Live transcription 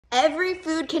Every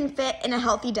food can fit in a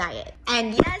healthy diet.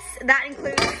 And yes, that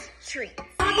includes treats.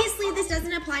 Obviously, this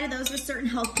doesn't apply to those with certain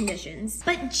health conditions,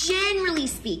 but generally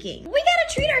speaking, we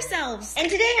gotta treat ourselves. And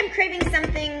today I'm craving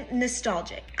something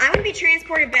nostalgic. I want to be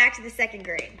transported back to the 2nd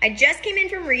grade. I just came in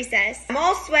from recess. I'm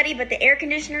all sweaty, but the air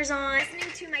conditioner's on.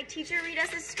 Listening to my teacher read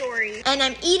us a story. And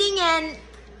I'm eating an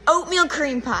oatmeal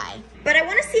cream pie. But I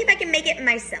want to see if I can make it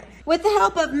myself. With the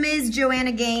help of Ms.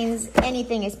 Joanna Gaines,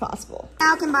 anything is possible.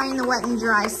 Now combine the wet and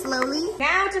dry slowly.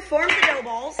 Now to form the dough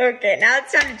balls. Okay, now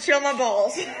it's time to chill my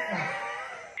balls.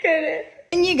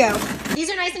 In you go. These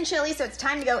are nice and chilly, so it's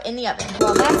time to go in the oven.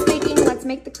 While that's baking, let's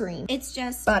make the cream. It's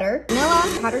just butter,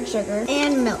 vanilla, powdered sugar,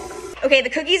 and milk. Okay, the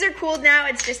cookies are cooled now.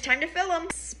 It's just time to fill them.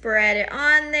 Spread it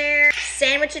on there.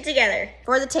 Sandwich it together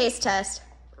for the taste test.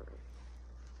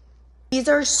 These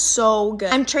are so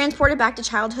good. I'm transported back to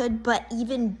childhood, but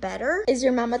even better. Is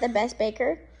your mama the best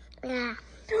baker? Yeah.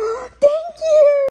 Thank you.